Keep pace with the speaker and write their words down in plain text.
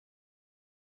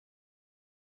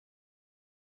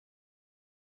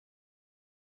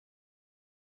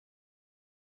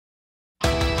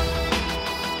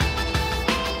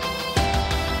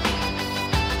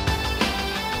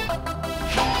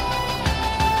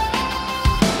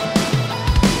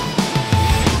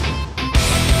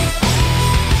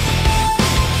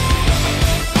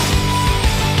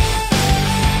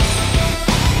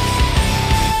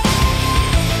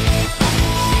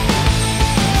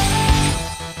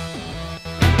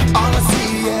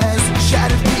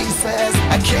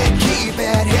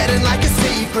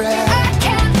regret. I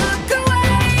can't look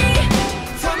away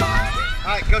from all.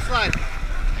 Alright, go slide.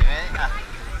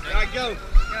 Alright, go.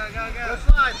 Go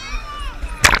slide.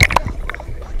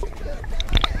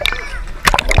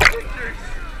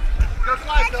 Go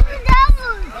slide, Toby.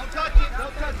 Don't touch it,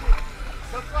 don't touch it.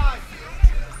 Go slide.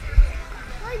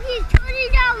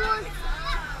 $20.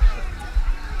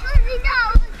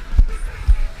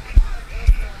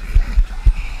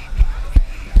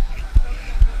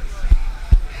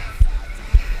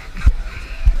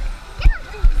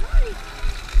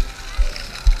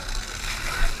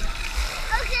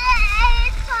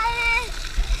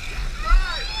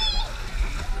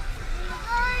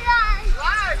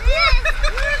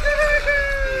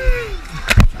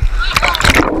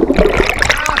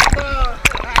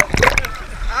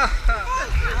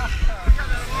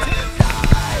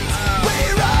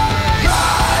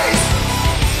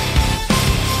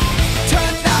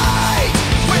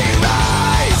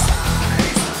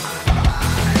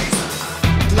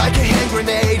 Like a hand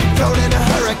grenade, thrown in a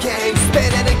hurricane,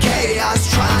 spinning in chaos,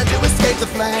 trying to escape the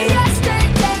flames.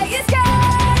 Yesterday is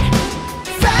gone,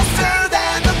 Faster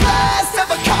than the blast of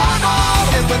a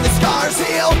carnal. And when the scars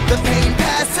heal, the pain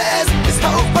passes. As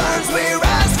hope burns, we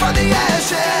rise from the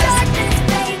ashes. darkness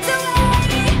fades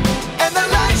away. And the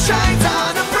light shines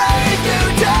on a brave new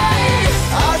day.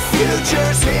 Our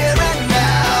future's here and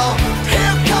now.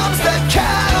 Here comes the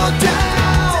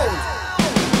countdown.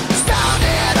 Sound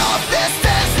it off, this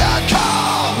is the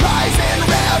call. Rising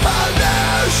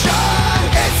revolution.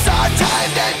 It's our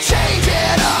time to change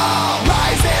it all.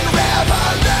 Rising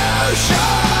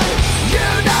revolution.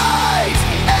 Unite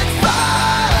and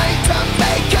fight to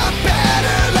make a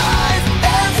better life.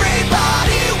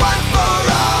 Everybody, one for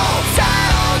all.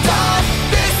 Sound off,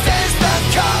 this is the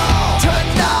call.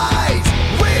 Tonight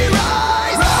we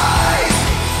rise. Rise.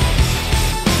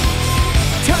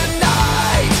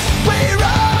 Tonight we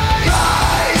rise.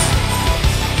 Rise.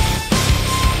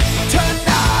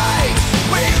 Tonight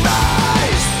we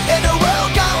rise. In a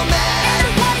world gone mad.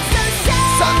 What's so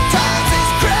sad? Sometimes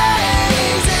it's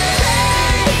crazy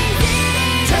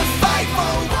to fight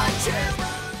for what you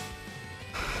want.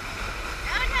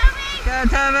 Go,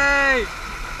 Toby!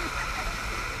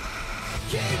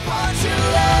 Keep what you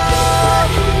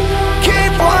love.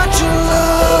 Keep what you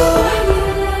love.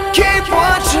 Keep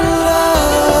what you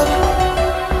love.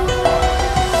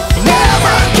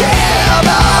 Never give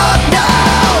up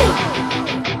now.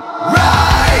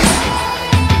 Rise.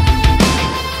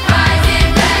 Rising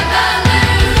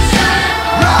revolution,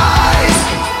 Rise.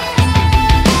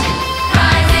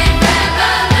 rising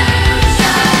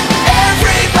revolution.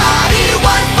 Everybody,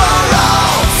 one for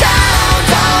all.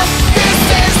 Sound off, this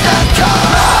is the call.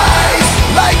 Rise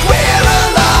like we're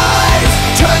alive.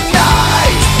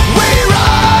 Tonight we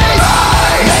rise.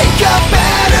 Rise. Make a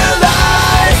better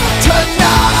life.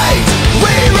 Tonight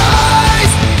we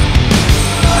rise.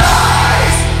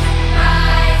 Rise.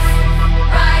 Rise,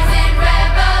 rising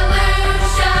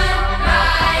revolution.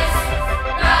 Rise,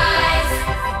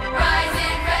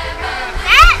 rising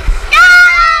revolution. Let's go!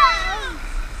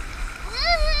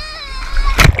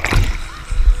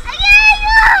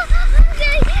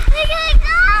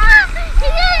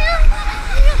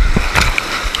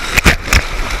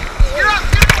 Get up!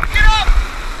 Get up!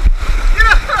 Get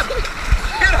up! Get up!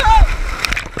 Get up!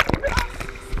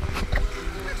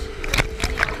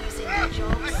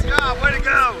 Nice job, way to go!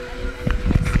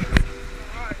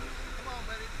 Alright, come on,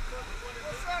 buddy.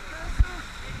 What's up, Chris?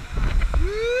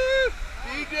 Woo!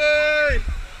 DJ!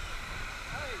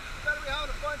 Hey, you better be having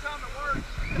a fun time at work.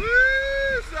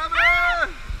 Woo! Seven!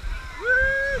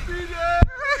 Woo! DJ!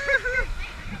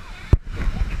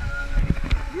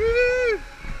 Woo!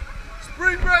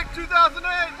 Spring break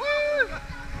 2008!